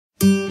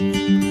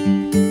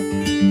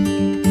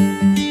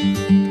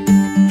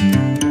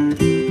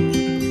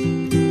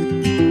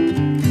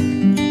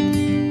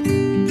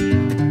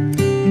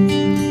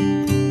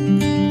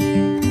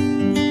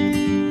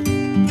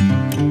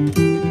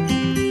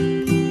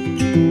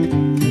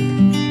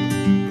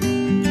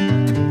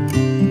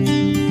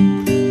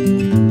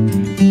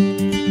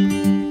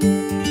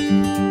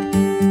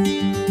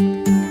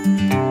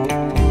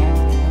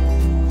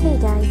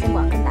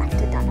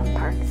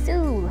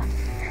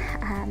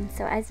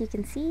as you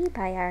can see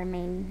by our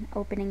main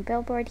opening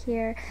billboard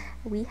here,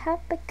 we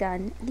have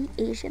begun the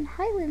Asian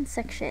Highlands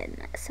section.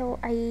 So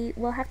I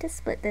will have to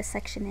split this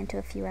section into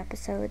a few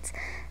episodes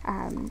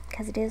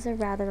because it is a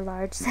rather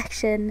large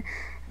section,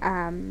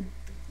 and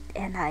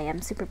I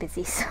am super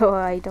busy, so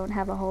I don't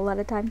have a whole lot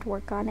of time to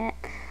work on it.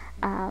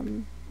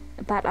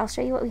 But I'll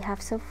show you what we have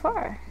so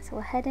far. So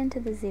we'll head into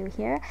the zoo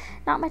here.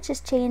 Not much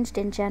has changed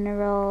in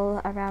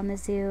general around the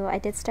zoo. I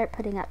did start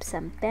putting up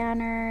some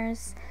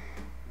banners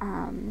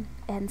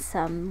and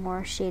some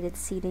more shaded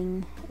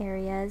seating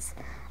areas.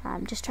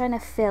 Just trying to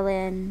fill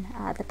in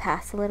the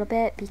paths a little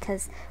bit,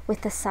 because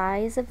with the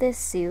size of this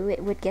zoo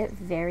it would get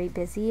very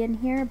busy in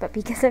here, but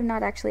because I'm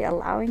not actually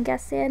allowing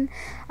guests in,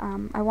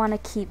 I want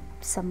to keep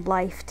some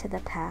life to the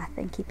path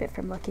and keep it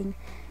from looking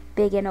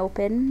big and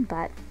open.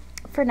 But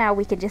for now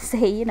we can just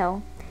say, you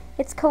know,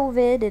 it's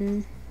COVID,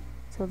 and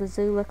so the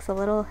zoo looks a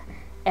little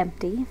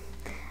empty.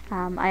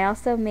 I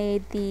also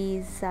made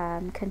these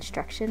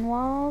construction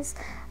walls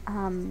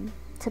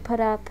to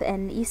put up,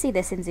 and you see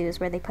this in zoos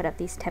where they put up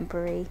these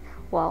temporary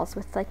walls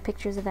with like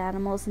pictures of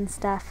animals and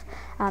stuff,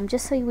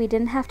 just so we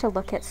didn't have to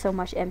look at so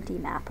much empty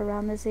map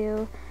around the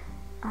zoo.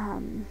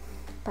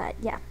 But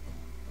yeah.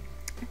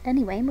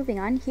 Anyway, moving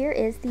on, here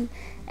is the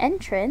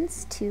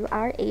entrance to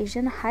our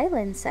Asian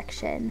Highlands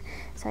section.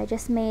 So I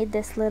just made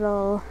this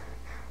little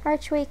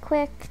archway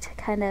quick to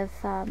kind of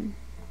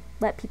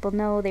let people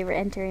know they were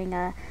entering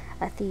a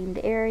themed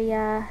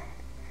area,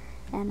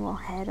 and we'll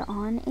head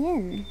on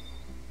in.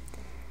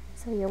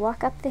 So you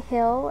walk up the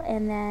hill,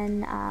 and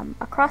then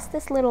across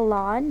this little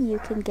lawn you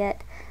can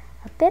get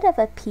a bit of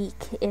a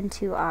peek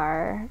into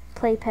our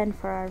playpen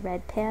for our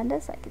red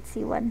pandas. I can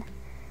see one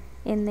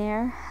in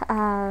there.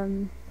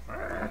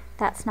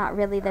 That's not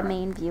really the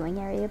main viewing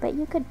area, but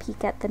you could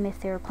peek at them if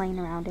they were playing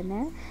around in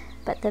there.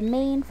 But the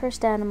main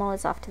first animal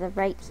is off to the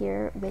right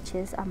here, which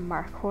is a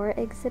Markhor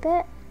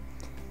exhibit.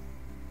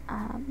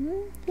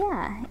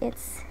 Yeah,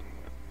 it's,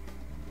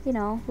 you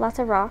know, lots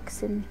of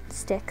rocks and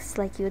sticks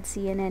like you would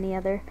see in any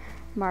other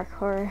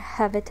Markhor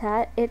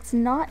habitat. It's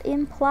not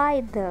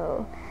implied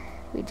though.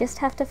 We just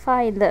have to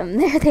find them.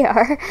 There they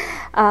are.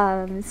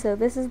 So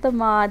this is the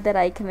mod that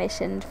I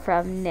commissioned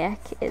from Nick,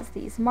 is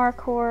these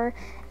Markhor,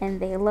 and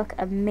they look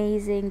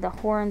amazing. The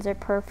horns are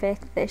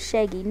perfect. The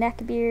shaggy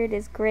neck beard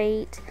is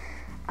great.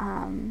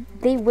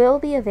 They will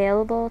be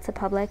available to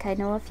public. I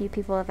know a few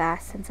people have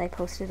asked since I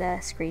posted a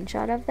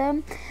screenshot of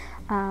them.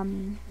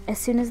 As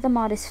soon as the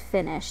mod is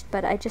finished,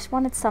 but I just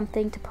wanted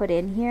something to put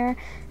in here,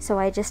 so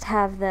I just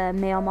have the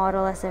male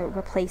model as a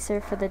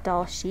replacer for the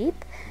doll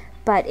sheep.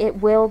 But it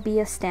will be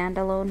a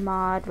standalone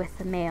mod with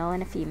a male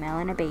and a female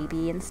and a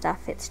baby and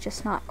stuff. It's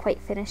just not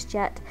quite finished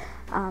yet.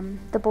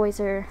 The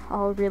boys are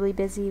all really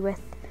busy with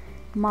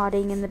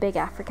modding in the big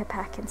Africa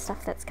pack and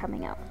stuff that's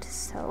coming out.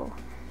 So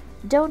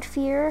don't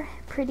fear,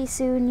 pretty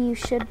soon you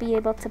should be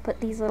able to put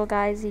these little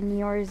guys in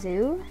your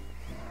zoo.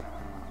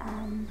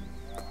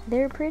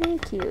 They're pretty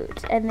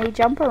cute, and they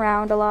jump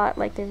around a lot,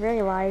 like they're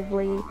very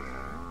lively.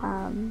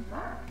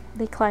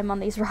 They climb on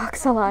these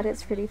rocks a lot.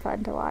 It's pretty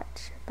fun to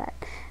watch. But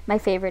my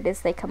favorite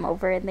is they come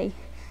over and they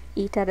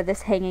eat out of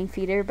this hanging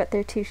feeder, but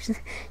they're too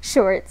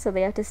short, so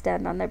they have to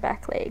stand on their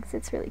back legs.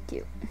 It's really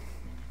cute.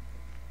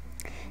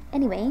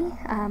 Anyway,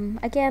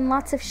 again,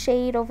 lots of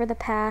shade over the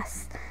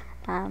paths.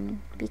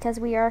 Because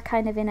we are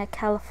kind of in a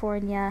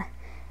California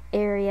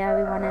area,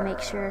 we want to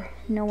make sure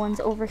no one's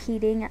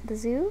overheating at the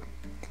zoo.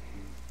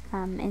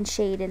 And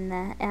shade in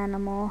the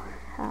animal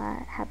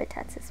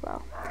habitats as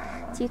well.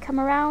 So you come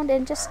around,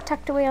 and just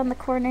tucked away on the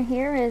corner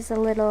here is a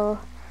little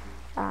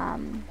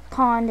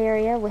pond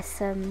area with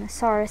some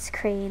saurus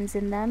cranes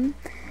in them.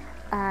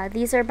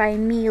 These are by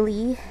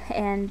Mealy,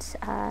 and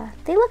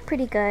they look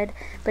pretty good,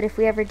 but if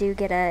we ever do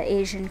get an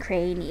Asian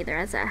crane, either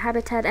as a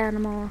habitat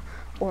animal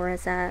or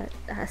as a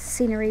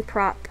scenery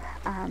prop,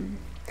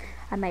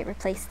 I might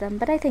replace them,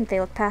 but I think they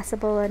look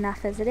passable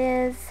enough as it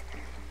is.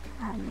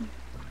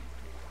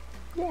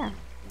 Yeah,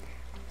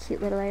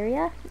 cute little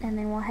area, and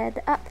then we'll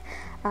head up.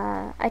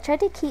 I tried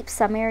to keep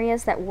some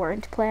areas that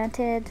weren't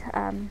planted,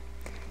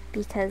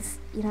 because,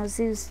 you know,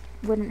 zoos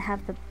wouldn't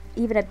have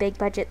even a big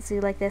budget zoo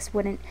like this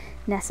wouldn't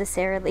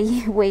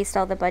necessarily waste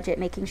all the budget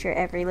making sure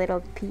every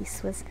little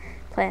piece was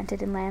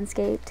planted and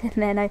landscaped. And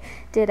then I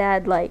did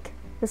add like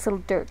this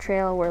little dirt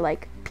trail where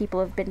like people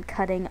have been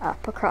cutting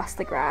up across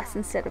the grass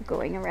instead of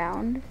going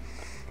around.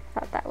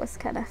 Thought that was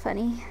kind of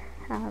funny.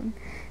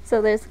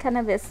 So there's kind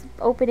of this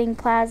opening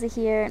plaza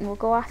here, and we'll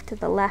go off to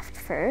the left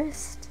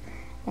first,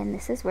 and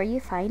this is where you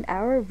find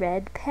our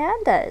red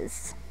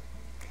pandas.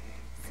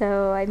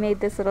 So I made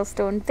this little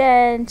stone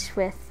bench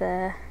with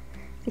the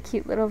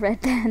cute little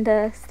red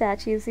panda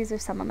statues. These are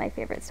some of my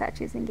favorite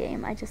statues in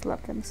game. I just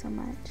love them so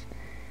much.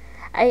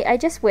 I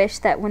just wish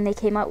that when they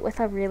came out with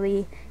a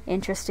really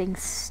interesting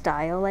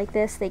style like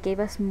this, they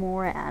gave us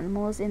more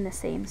animals in the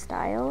same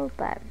style,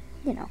 but,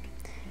 you know,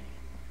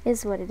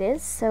 is what it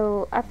is.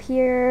 So up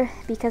here,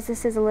 because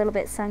this is a little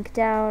bit sunk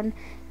down,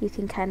 you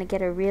can kind of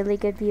get a really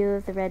good view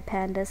of the red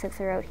pandas if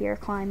they're out here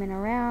climbing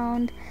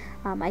around.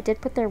 I did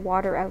put their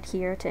water out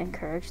here to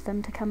encourage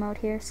them to come out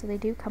here, so they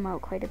do come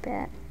out quite a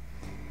bit.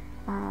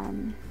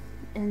 And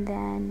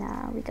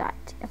then we got,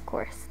 of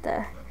course,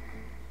 the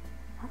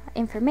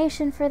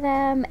information for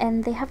them,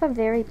 and they have a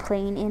very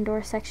plain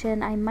indoor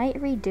section. I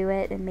might redo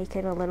it and make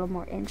it a little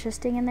more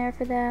interesting in there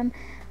for them,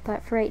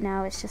 but for right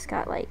now it's just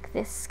got like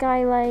this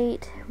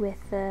skylight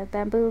with the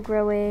bamboo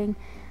growing.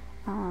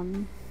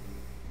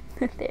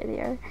 There they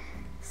are,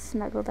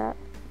 snuggled up.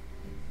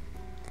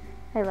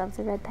 I love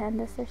the red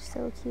pandas, they're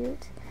so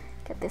cute.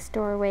 Got this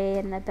doorway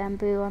and the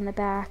bamboo on the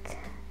back,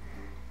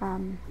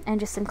 and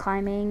just some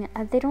climbing.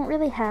 They don't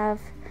really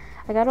have,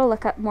 I gotta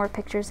look up more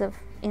pictures of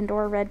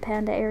indoor red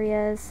panda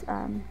areas,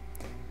 and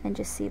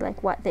just see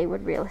like what they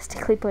would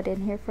realistically put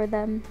in here for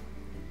them,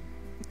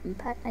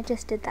 but I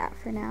just did that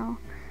for now.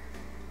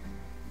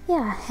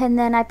 Yeah, and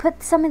then I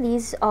put some of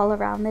these all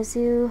around the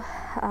zoo,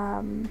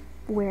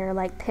 where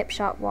like Pip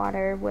Shot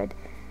Water would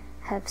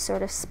have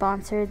sort of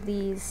sponsored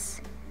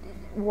these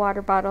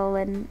water bottle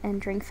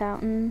and drink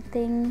fountain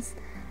things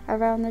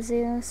around the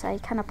zoo, so I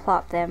kind of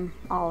plopped them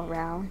all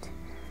around.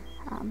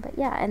 But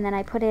yeah, and then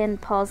I put in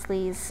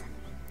Paulsley's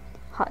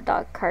hot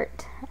dog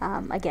cart,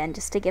 again,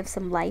 just to give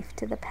some life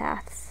to the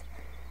paths.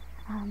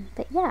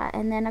 But yeah,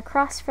 and then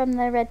across from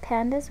the red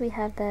pandas we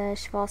have the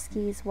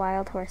Przwalski's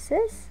wild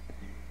horses.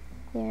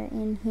 They're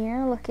in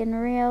here looking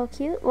real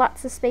cute.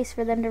 Lots of space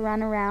for them to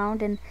run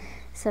around, and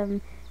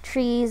some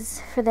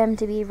trees for them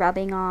to be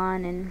rubbing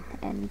on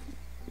and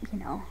you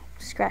know,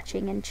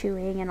 scratching and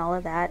chewing and all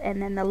of that.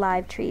 And then the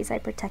live trees I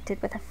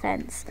protected with a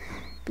fence,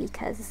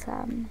 because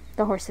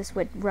the horses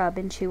would rub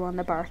and chew on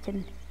the bark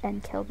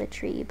and kill the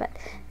tree, but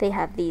they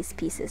have these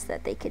pieces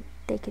that they could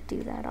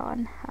do that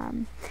on.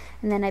 And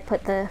then I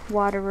put the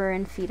waterer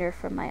and feeder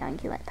from my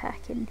ungulate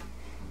pack in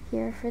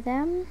here for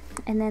them.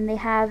 And then they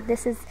have,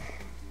 this is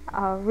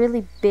a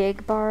really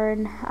big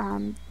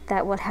barn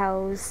that would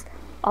house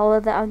all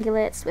of the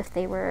ungulates if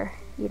they were,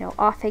 you know,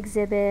 off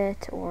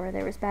exhibit or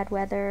there was bad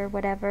weather,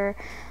 whatever.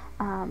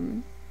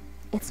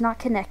 It's not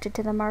connected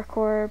to the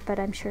Markhor, but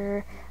I'm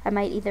sure I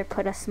might either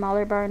put a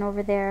smaller barn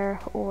over there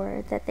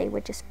or that they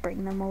would just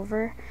bring them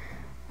over.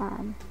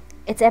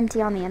 It's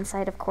empty on the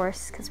inside, of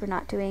course, because we're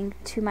not doing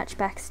too much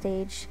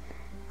backstage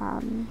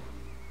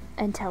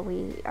until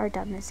we are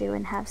done the zoo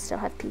and still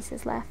have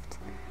pieces left.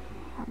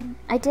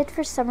 I did,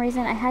 for some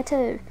reason, I had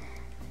to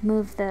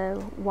move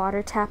the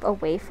water tap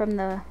away from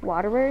the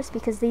waterers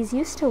because these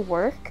used to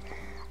work,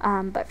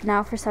 but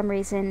now for some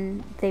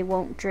reason they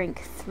won't drink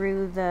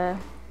through the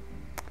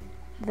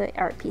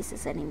art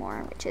pieces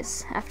anymore, which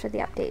is after the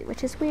update,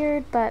 which is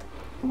weird, but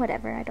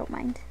whatever, I don't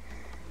mind.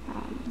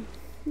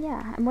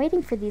 Yeah, I'm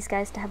waiting for these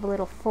guys to have a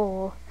little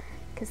foal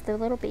because their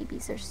little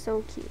babies are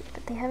so cute,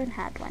 but they haven't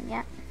had one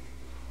yet.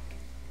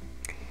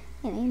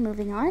 Anyway,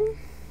 moving on.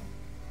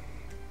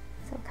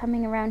 So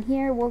coming around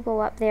here, we'll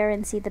go up there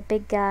and see the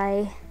big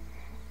guy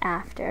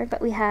after,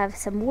 but we have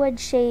some wood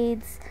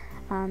shades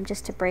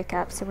just to break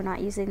up so we're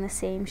not using the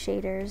same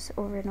shaders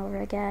over and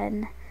over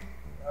again.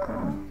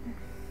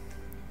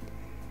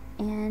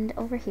 And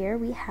over here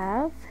we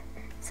have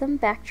some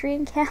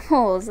Bactrian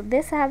camels.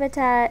 This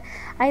habitat,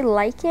 I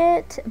like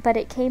it, but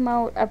it came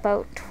out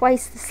about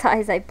twice the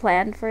size I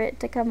planned for it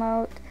to come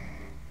out.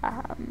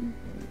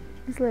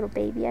 This little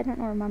baby, I don't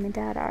know where mom and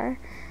dad are,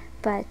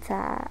 but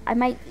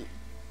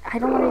I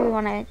don't really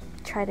want to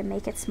try to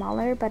make it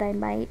smaller, but I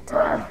might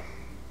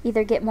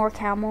either get more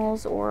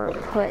camels or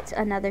put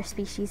another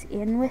species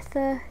in with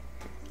the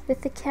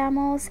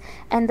camels.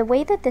 And the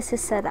way that this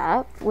is set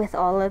up, with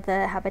all of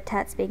the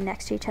habitats being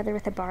next to each other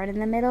with a barn in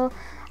the middle,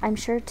 I'm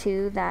sure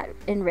too that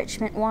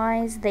enrichment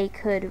wise they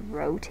could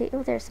rotate,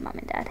 oh there's mom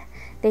and dad,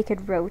 they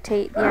could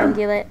rotate the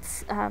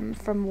ungulates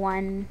from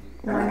one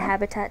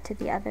habitat to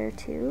the other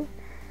too.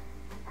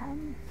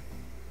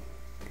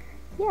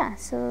 Yeah,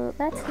 so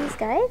that's these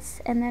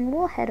guys, and then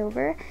we'll head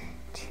over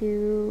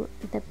to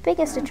the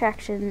biggest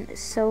attraction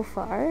so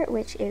far,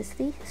 which is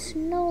the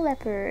snow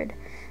leopard.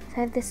 So I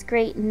have this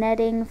great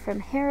netting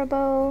from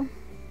Haribo,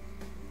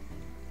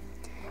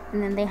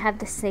 and then they have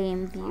the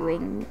same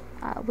viewing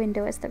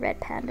window as the red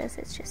pandas,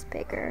 it's just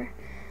bigger.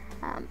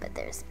 But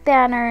there's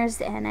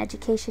banners and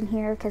education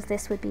here because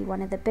this would be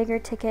one of the bigger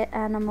ticket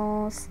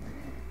animals.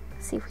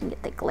 Let's see if we can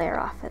get the glare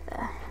off of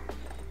the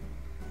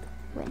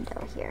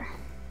window here.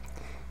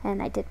 And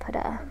I did put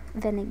a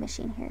vending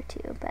machine here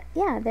too. But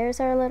yeah, there's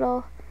our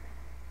little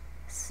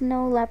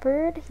snow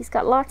leopard. He's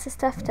got lots of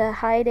stuff to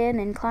hide in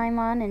and climb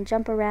on and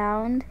jump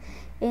around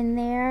in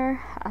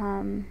there.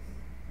 I'm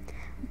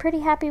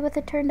pretty happy with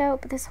it turned out,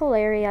 but this whole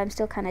area I'm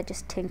still kind of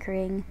just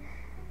tinkering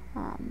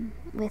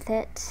with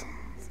it. So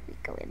we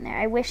go in there.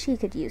 I wish he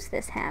could use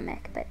this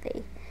hammock, but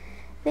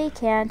they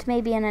can't.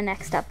 Maybe in a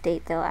next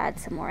update they'll add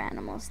some more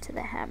animals to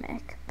the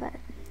hammock, but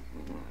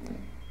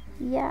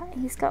yeah,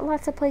 he's got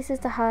lots of places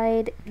to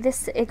hide.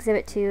 This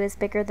exhibit too is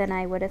bigger than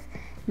I would have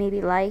maybe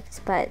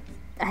liked, but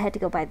I had to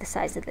go by the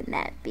size of the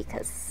net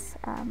because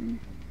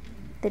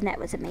the net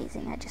was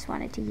amazing. I just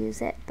wanted to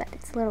use it, but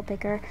it's a little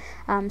bigger.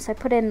 So I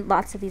put in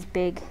lots of these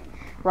big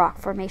rock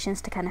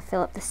formations to kind of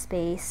fill up the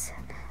space.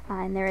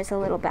 And there is a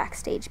little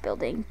backstage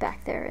building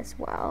back there as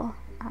well,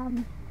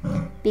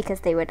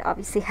 because they would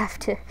obviously have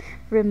to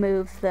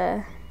remove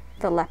the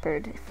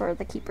leopard for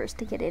the keepers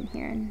to get in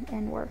here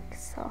and work.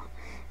 So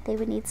they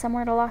would need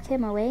somewhere to lock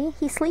him away.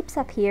 He sleeps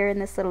up here in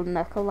this little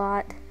nook a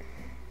lot.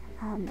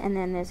 And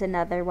then there's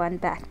another one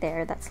back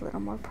there that's a little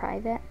more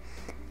private.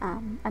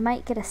 I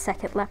might get a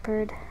second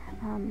leopard.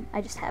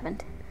 I just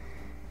haven't.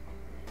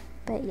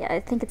 But yeah, I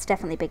think it's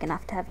definitely big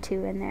enough to have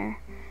 2 in there.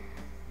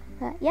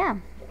 But yeah,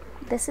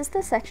 this is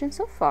the section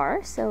so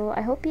far. So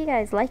I hope you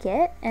guys like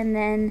it. And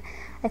then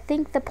I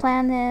think the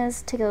plan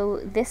is to go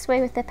this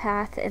way with the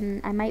path,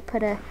 and I might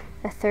put a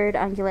third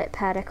ungulate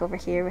paddock over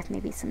here with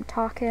maybe some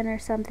takin or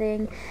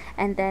something,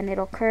 and then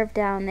it'll curve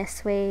down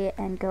this way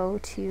and go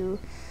to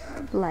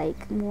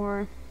like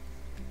more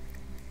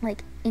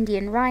like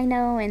Indian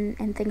rhino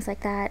and things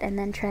like that, and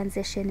then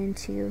transition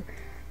into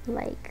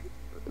like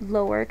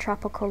lower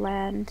tropical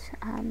land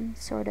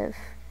sort of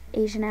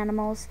Asian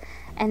animals.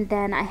 And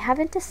then I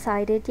haven't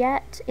decided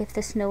yet if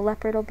the snow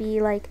leopard will be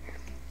like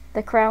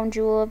the crown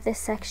jewel of this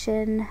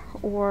section,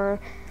 or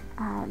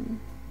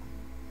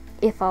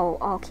if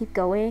I'll keep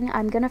going.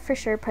 I'm gonna for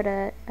sure put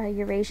a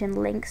Eurasian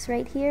lynx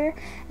right here,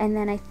 and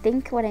then I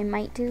think what I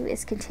might do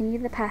is continue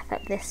the path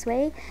up this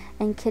way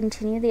and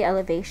continue the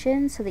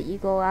elevation so that you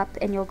go up,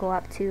 and you'll go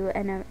up to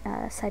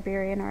a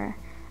Siberian or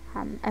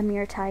a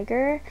Amur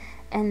tiger,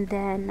 and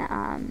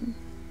then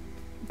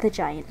the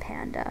giant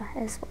panda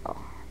as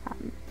well.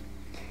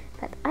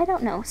 But I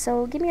don't know,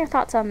 so give me your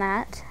thoughts on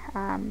that.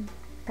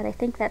 But I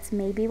think that's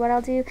maybe what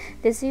I'll do.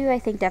 The zoo I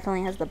think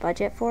definitely has the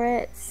budget for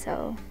it,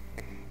 so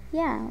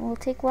yeah, we'll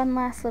take one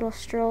last little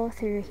stroll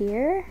through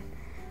here.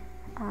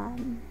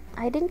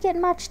 I didn't get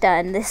much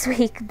done this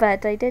week,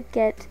 but I did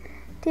get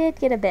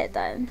a bit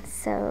done.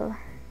 So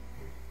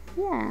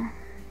yeah,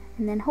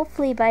 and then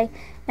hopefully by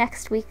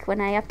next week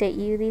when I update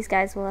you, these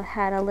guys will have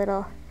had a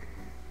little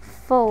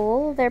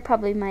foal. They're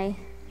probably my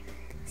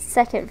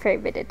second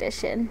favorite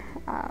addition,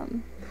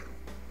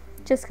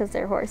 just because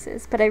they're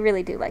horses, but I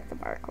really do like the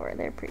Markhor.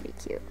 They're pretty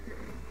cute.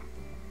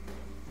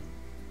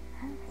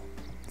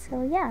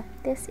 So yeah,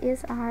 this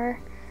is our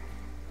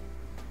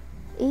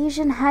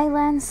Asian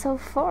Highlands so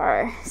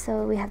far.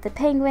 So we have the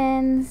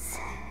penguins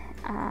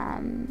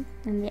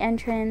in the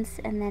entrance,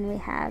 and then we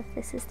have,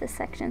 this is the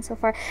section so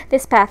far.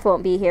 This path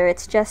won't be here.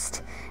 It's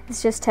just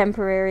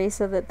temporary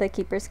so that the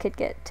keepers could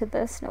get to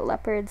the snow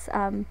leopards.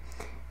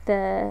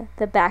 The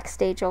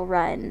backstage will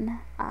run,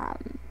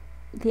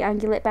 the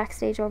ungulate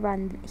backstage will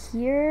run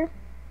here.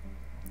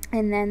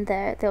 And then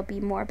there'll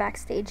be more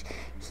backstage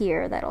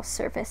here that'll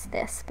service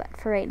this. But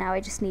for right now, I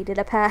just needed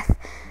a path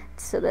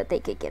so that they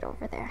could get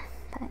over there.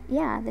 But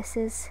yeah, this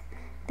is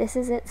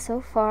it so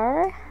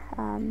far.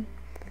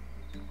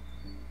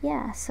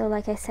 Yeah, so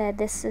like I said,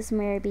 this is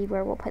maybe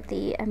where we'll put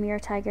the Amur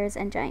tigers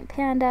and giant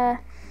panda.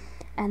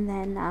 And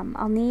then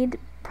I'll need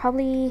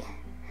probably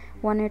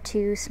 1 or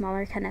 2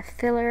 smaller kind of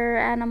filler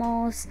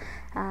animals.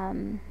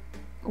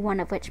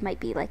 One of which might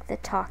be like the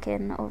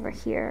takin over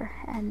here,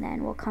 and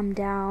then we'll come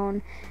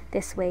down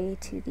this way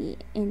to the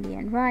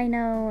Indian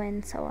rhino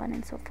and so on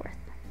and so forth.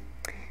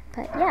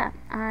 But yeah,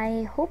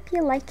 I hope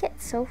you like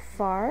it so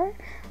far.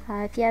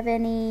 If you have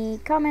any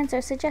comments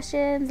or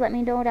suggestions, let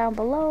me know down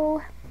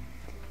below.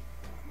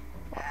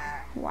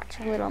 Watch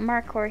a little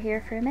Markhor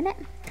here for a minute.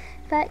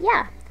 But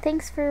yeah,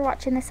 thanks for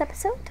watching this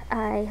episode.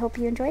 I hope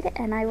you enjoyed it,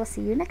 and I will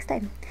see you next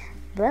time.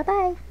 Bye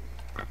bye.